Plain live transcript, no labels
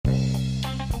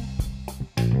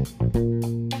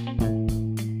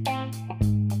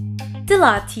The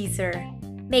Law Teaser,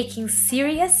 making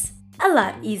serious a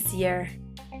lot easier.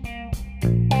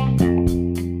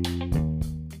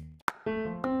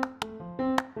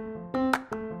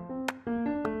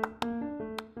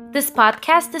 This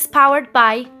podcast is powered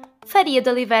by Faria de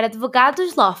Oliveira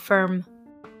Advogados Law Firm.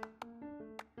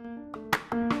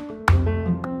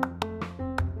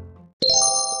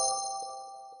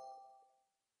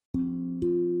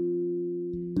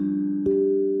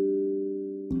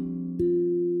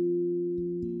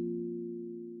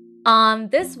 On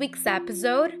this week's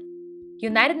episode,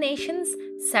 United Nations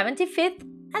 75th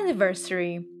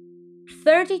anniversary.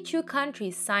 32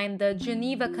 countries signed the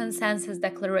Geneva Consensus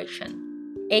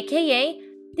Declaration, aka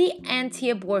the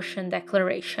Anti-Abortion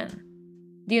Declaration.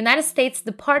 The United States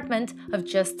Department of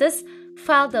Justice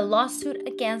filed a lawsuit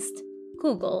against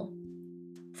Google.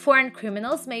 Foreign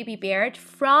criminals may be barred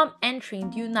from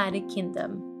entering the United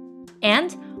Kingdom.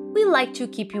 And we like to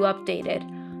keep you updated.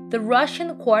 The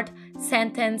Russian court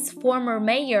sentenced former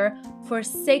mayor for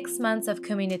 6 months of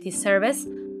community service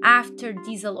after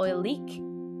diesel oil leak,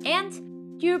 and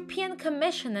the European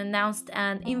Commission announced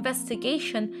an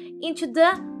investigation into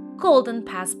the golden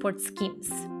passport schemes.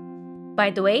 By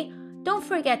the way, don't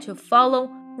forget to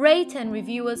follow, rate, and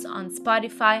review us on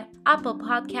Spotify, Apple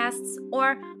Podcasts,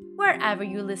 or wherever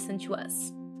you listen to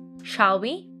us. Shall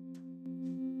we?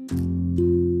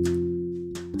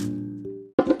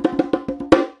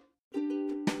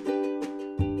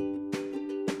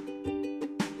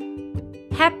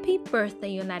 Happy birthday,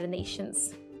 United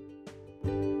Nations!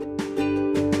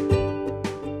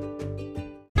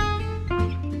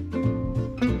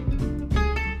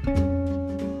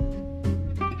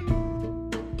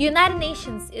 The United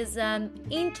Nations is an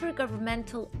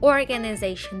intergovernmental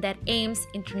organization that aims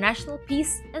international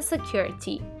peace and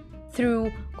security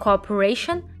through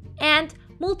cooperation and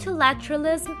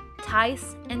multilateralism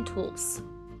ties and tools.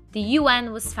 The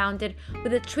UN was founded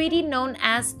with a treaty known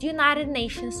as the United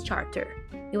Nations Charter.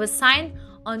 It was signed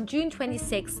on June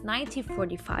 26,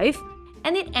 1945,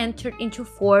 and it entered into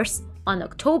force on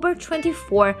October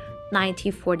 24,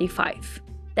 1945.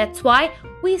 That's why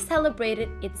we celebrated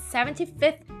its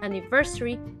 75th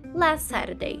anniversary last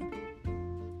Saturday.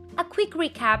 A quick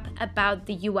recap about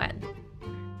the UN.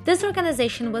 This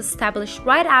organization was established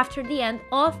right after the end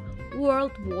of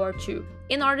World War II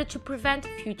in order to prevent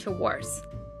future wars.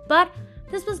 But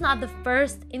this was not the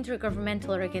first intergovernmental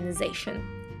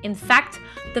organization. In fact,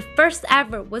 the first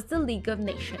ever was the League of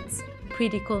Nations.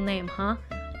 Pretty cool name, huh?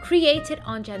 Created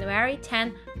on January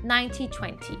 10,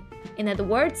 1920. In other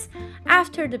words,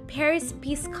 after the Paris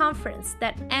Peace Conference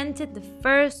that ended the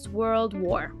First World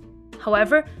War.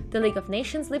 However, the League of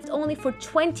Nations lived only for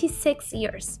 26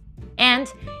 years,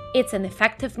 and its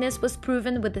ineffectiveness was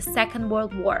proven with the Second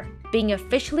World War, being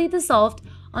officially dissolved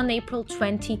on April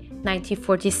 20,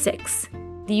 1946.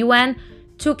 The UN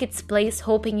took its place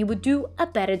hoping it would do a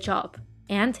better job,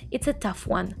 and it's a tough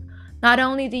one. Not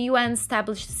only the UN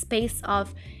established a space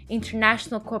of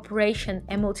international cooperation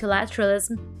and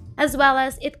multilateralism, as well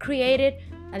as it created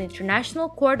an International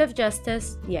Court of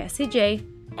Justice, the ICJ,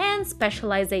 and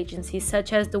specialized agencies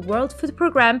such as the World Food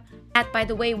Programme, that by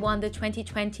the way won the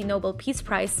 2020 Nobel Peace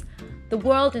Prize, the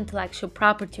World Intellectual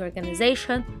Property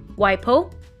Organization,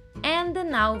 WIPO, and the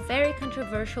now very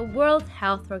controversial World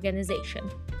Health Organization,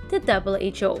 the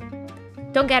WHO.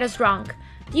 Don't get us wrong,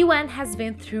 the UN has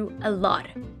been through a lot.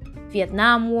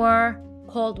 Vietnam War,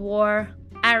 Cold War,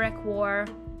 Iraq War,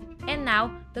 and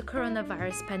now the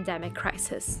coronavirus pandemic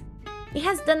crisis. It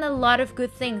has done a lot of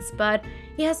good things, but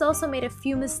it has also made a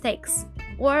few mistakes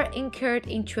or incurred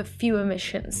into a few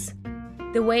omissions.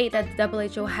 The way that the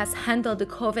WHO has handled the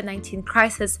COVID-19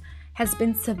 crisis has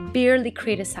been severely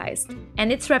criticized,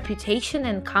 and its reputation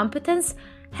and competence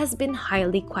has been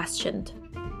highly questioned.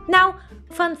 Now,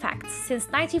 fun facts: since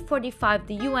 1945,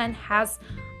 the UN has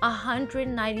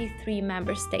 193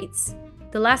 member states.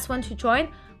 The last one to join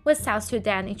was South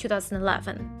Sudan in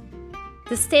 2011.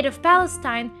 The State of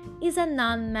Palestine is a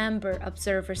non-member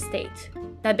observer state.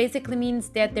 That basically means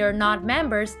that they're not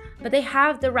members, but they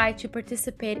have the right to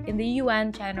participate in the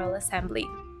UN General Assembly.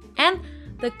 And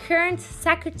the current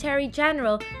Secretary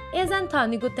General is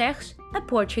António Guterres, a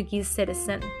Portuguese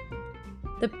citizen.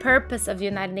 The purpose of the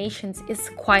United Nations is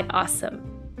quite awesome.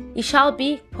 It shall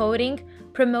be, quoting,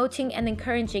 promoting and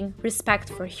encouraging respect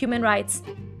for human rights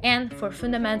and for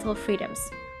fundamental freedoms,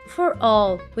 for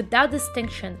all without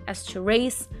distinction as to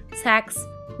race, sex,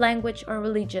 language, or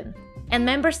religion. And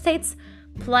member states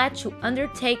pledge to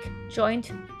undertake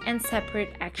joint and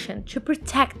separate action to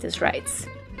protect these rights.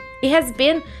 It has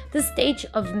been the stage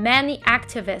of many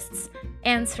activists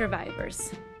and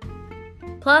survivors.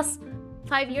 Plus,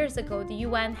 5 years ago, the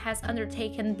UN has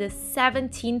undertaken the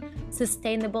 17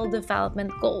 Sustainable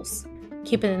Development Goals,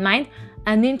 keeping in mind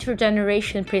an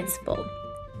intergeneration principle.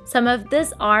 Some of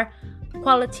these are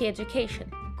quality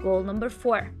education, goal number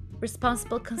 4,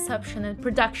 responsible consumption and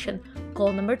production,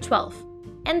 goal number 12,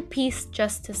 and peace,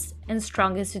 justice, and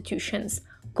strong institutions,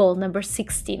 goal number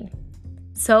 16.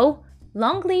 So,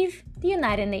 long live the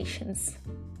United Nations.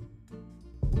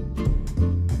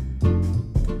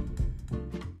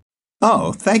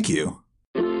 Oh, thank you.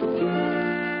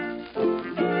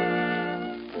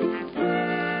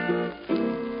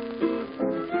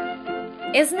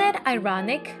 Isn't it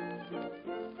ironic?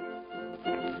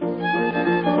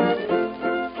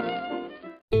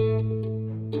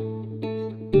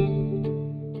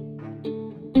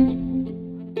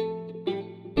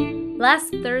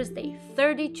 Last Thursday,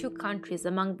 32 countries,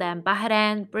 among them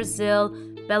Bahrain, Brazil,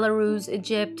 Belarus,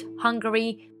 Egypt,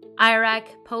 Hungary, Iraq,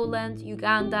 Poland,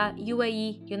 Uganda,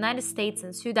 UAE, United States,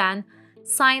 and Sudan,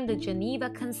 signed the Geneva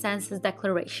Consensus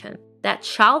Declaration that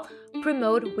shall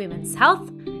promote women's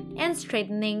health and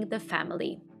strengthening the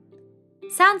family.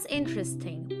 Sounds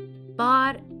interesting,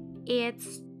 but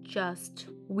it's just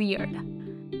weird.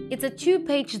 It's a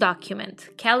 2-page document,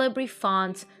 Calibri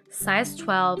font, size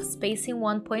 12, spacing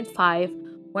 1.5,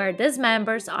 where these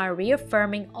members are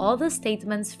reaffirming all the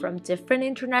statements from different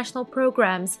international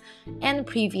programs and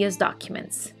previous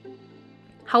documents.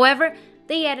 However,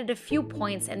 they added a few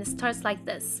points and it starts like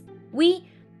this: we,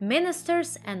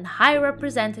 ministers and high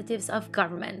representatives of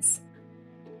governments.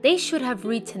 They should have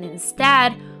written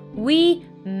instead, we,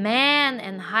 men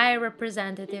and high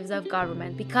representatives of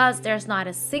government, because there's not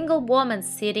a single woman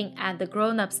sitting at the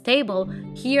grown-ups table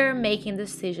here making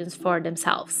decisions for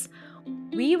themselves.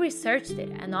 We researched it,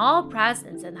 and all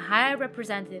presidents and high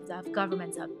representatives of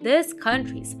governments of these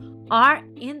countries are,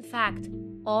 in fact,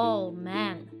 all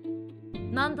men.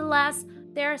 Nonetheless,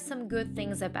 there are some good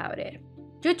things about it.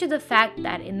 Due to the fact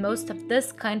that in most of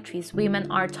these countries women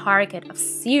are target of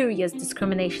serious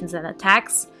discriminations and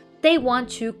attacks, they want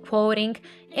to, quoting,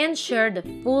 ensure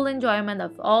the full enjoyment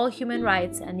of all human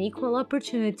rights and equal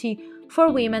opportunity for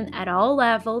women at all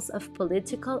levels of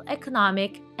political,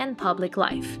 economic, and public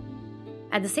life.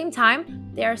 At the same time,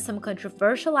 there are some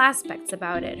controversial aspects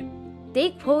about it.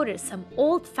 They quoted some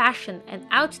old-fashioned and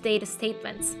outdated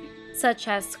statements, such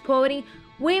as quoting,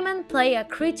 women play a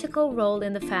critical role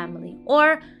in the family,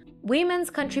 or women's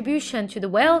contribution to the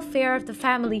welfare of the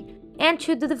family and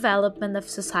to the development of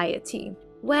society.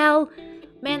 Well,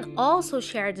 men also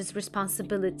share this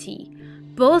responsibility.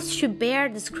 Both should bear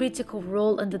this critical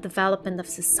role in the development of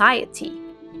society.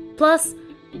 Plus,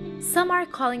 some are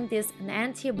calling this an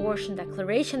anti-abortion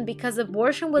declaration because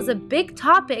abortion was a big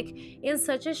topic in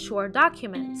such a short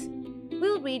document.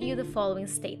 We'll read you the following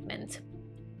statement.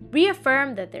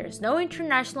 Reaffirm that there is no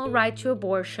international right to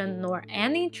abortion nor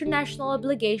any international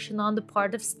obligation on the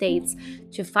part of states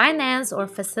to finance or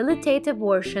facilitate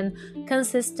abortion,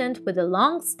 consistent with the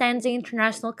long-standing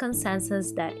international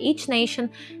consensus that each nation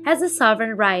has a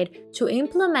sovereign right to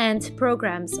implement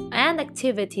programs and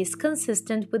activities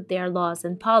consistent with their laws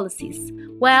and policies.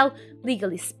 Well,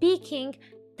 legally speaking,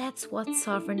 that's what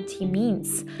sovereignty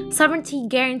means. Sovereignty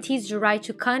guarantees the right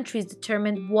to countries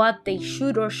determine what they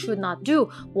should or should not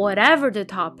do, whatever the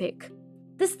topic.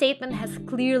 This statement has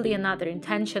clearly another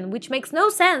intention, which makes no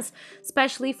sense,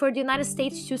 especially for the United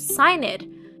States to sign it,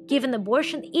 given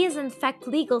abortion is in fact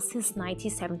legal since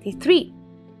 1973.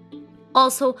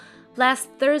 Also, last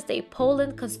Thursday,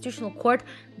 Poland Constitutional Court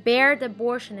barred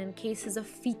abortion in cases of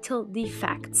fetal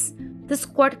defects. This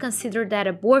court considered that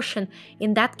abortion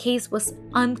in that case was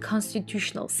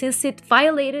unconstitutional since it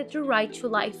violated the right to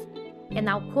life. And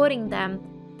now quoting them,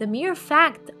 the mere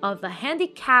fact of a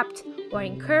handicapped or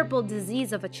incurable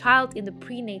disease of a child in the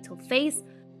prenatal phase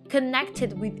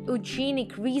connected with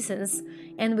eugenic reasons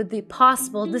and with the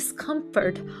possible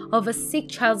discomfort of a sick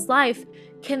child's life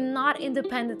cannot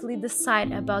independently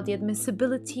decide about the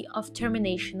admissibility of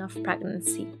termination of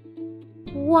pregnancy.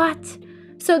 What?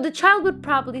 So the child would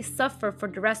probably suffer for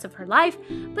the rest of her life,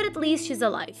 but at least she's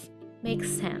alive.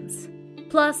 Makes sense.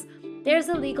 Plus, there's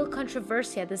a legal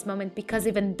controversy at this moment because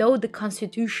even though the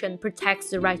Constitution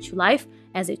protects the right to life,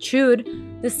 as it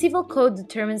should, the Civil Code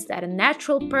determines that a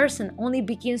natural person only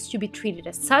begins to be treated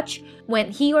as such when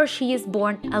he or she is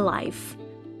born alive.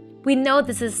 We know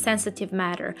this is a sensitive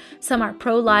matter. Some are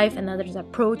pro-life and others are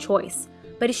pro-choice.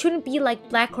 But it shouldn't be like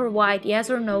black or white, yes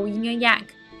or no, yin and yang.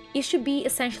 It should be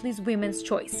essentially women's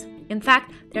choice. In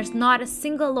fact, there's not a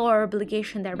single law or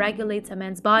obligation that regulates a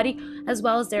man's body, as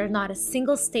well as there is not a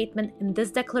single statement in this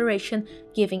declaration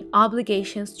giving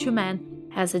obligations to men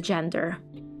as a gender.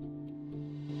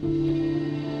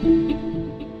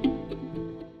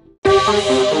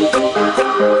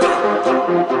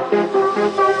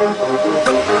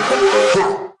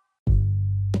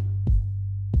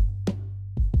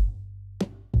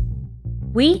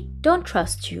 don't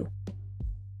trust you.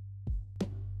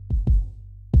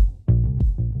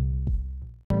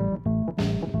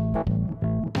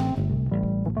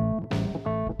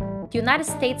 The United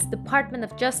States Department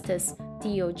of Justice,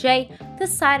 DOJ,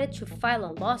 decided to file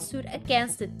a lawsuit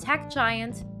against the tech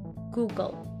giant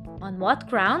Google. On what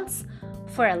grounds?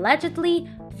 For allegedly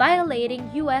violating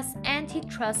U.S.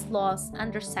 antitrust laws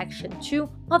under Section 2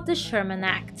 of the Sherman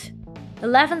Act.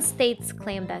 11 states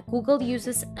claim that Google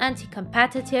uses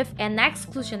anti-competitive and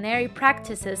exclusionary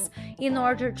practices in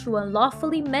order to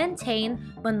unlawfully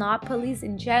maintain monopolies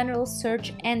in general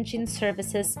search engine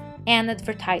services and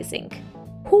advertising.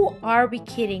 Who are we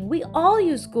kidding? We all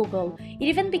use Google. It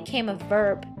even became a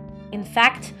verb. In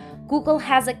fact, Google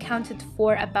has accounted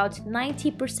for about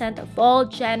 90% of all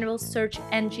general search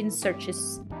engine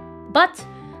searches. But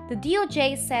the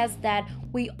DOJ says that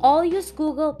we all use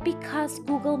Google because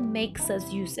Google makes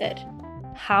us use it.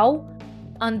 How?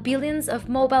 On billions of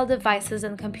mobile devices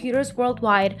and computers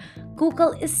worldwide,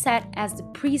 Google is set as the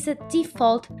preset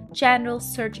default general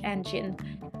search engine,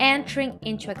 entering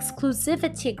into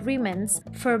exclusivity agreements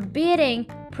forbidding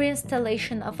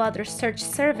pre-installation of other search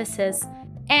services,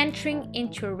 entering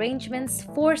into arrangements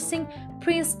forcing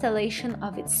pre-installation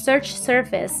of its search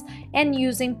service, and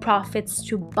using profits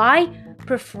to buy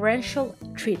preferential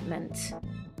treatment.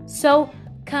 So,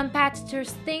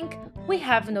 competitors think we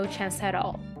have no chance at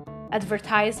all.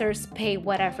 Advertisers pay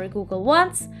whatever Google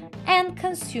wants, and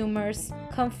consumers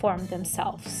conform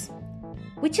themselves.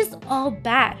 Which is all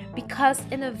bad because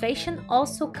innovation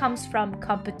also comes from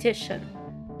competition.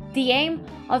 The aim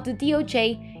of the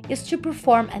DOJ is to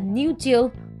perform a new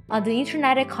deal on the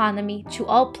internet economy to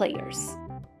all players: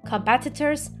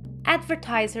 competitors,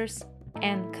 advertisers,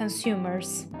 and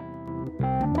consumers.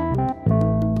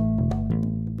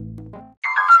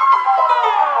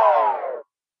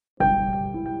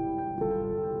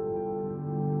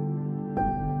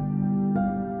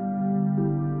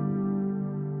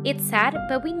 It's sad,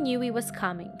 but we knew it was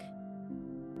coming.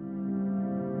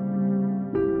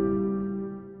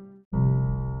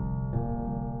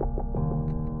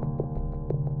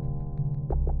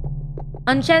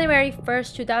 On January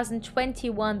 1st,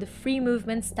 2021, the free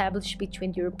movement established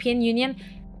between the European Union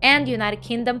and the United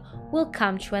Kingdom will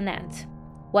come to an end.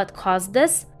 What caused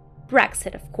this?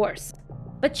 Brexit, of course.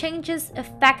 But changes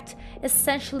affect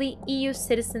essentially EU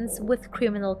citizens with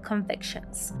criminal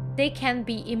convictions. They can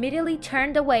be immediately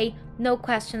turned away, no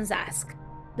questions asked.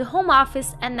 The Home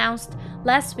Office announced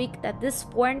last week that these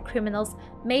foreign criminals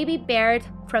may be barred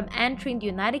from entering the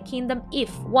United Kingdom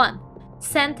if 1.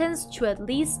 Sentenced to at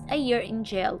least a year in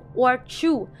jail, or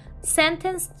 2.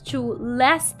 Sentenced to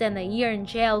less than a year in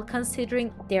jail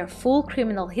considering their full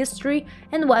criminal history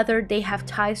and whether they have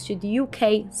ties to the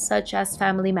UK, such as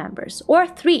family members, or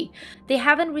 3. They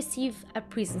haven't received a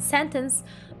prison sentence,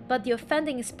 but the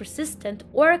offending is persistent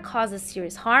or causes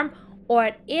serious harm, or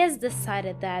it is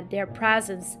decided that their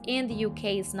presence in the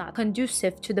UK is not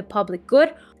conducive to the public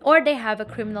good, or they have a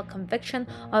criminal conviction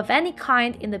of any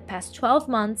kind in the past 12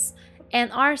 months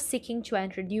and are seeking to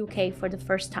enter the UK for the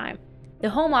first time. The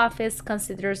Home Office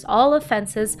considers all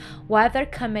offences, whether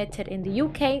committed in the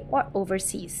UK or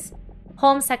overseas.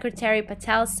 Home Secretary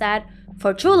Patel said,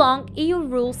 "For too long, EU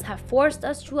rules have forced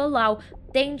us to allow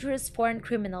dangerous foreign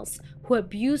criminals who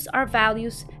abuse our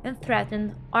values and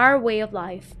threaten our way of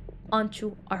life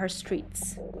onto our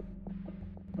streets."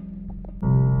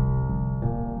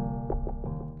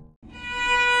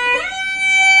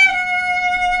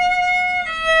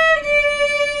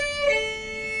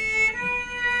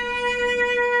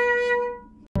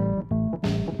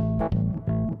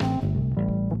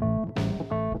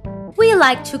 We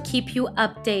like to keep you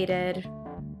updated.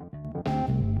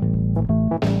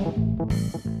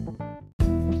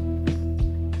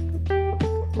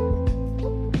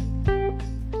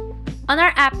 On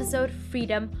our episode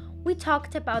Freedom, we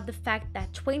talked about the fact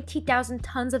that 20,000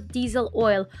 tons of diesel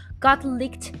oil got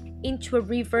leaked into a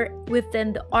river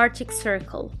within the Arctic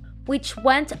Circle, which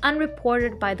went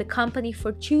unreported by the company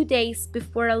for 2 days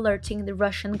before alerting the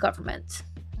Russian government.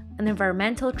 An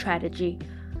environmental tragedy.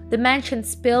 The mentioned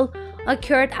spill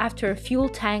occurred after a fuel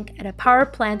tank at a power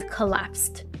plant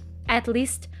collapsed. At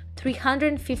least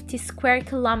 350 square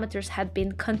kilometers had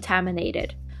been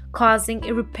contaminated, causing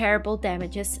irreparable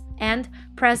damages, and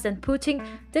President Putin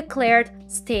declared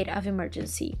state of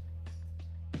emergency.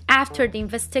 After the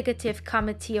investigative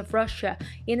committee of Russia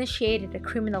initiated a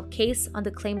criminal case on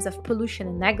the claims of pollution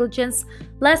and negligence,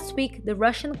 last week the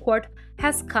Russian court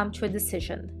has come to a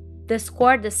decision. This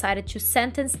court decided to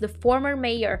sentence the former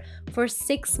mayor for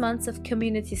 6 months of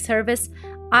community service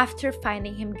after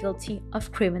finding him guilty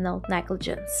of criminal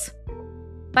negligence.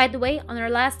 By the way, on our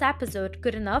last episode,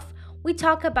 Good Enough, we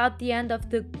talk about the end of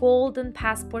the Golden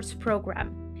Passports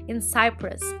program in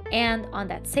Cyprus, and on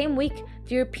that same week,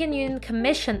 the European Union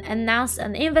Commission announced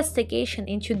an investigation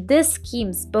into these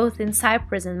schemes both in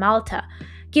Cyprus and Malta,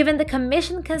 given the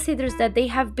Commission considers that they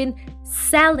have been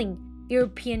selling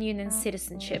European Union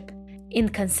citizenship,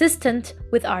 inconsistent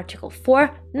with Article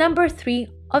 4, Number 3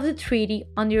 of the Treaty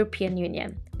on the European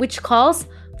Union, which calls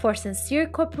for sincere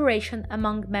cooperation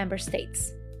among member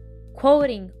states.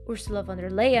 Quoting Ursula von der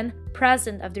Leyen,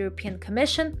 President of the European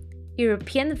Commission,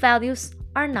 European values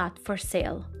are not for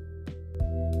sale.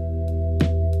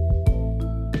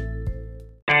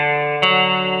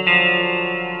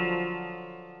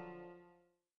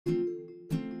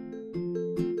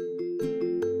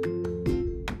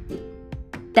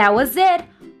 That was it!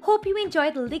 Hope you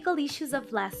enjoyed the legal issues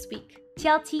of last week.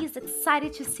 TLT is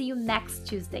excited to see you next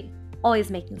Tuesday,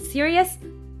 always making serious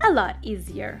a lot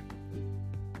easier.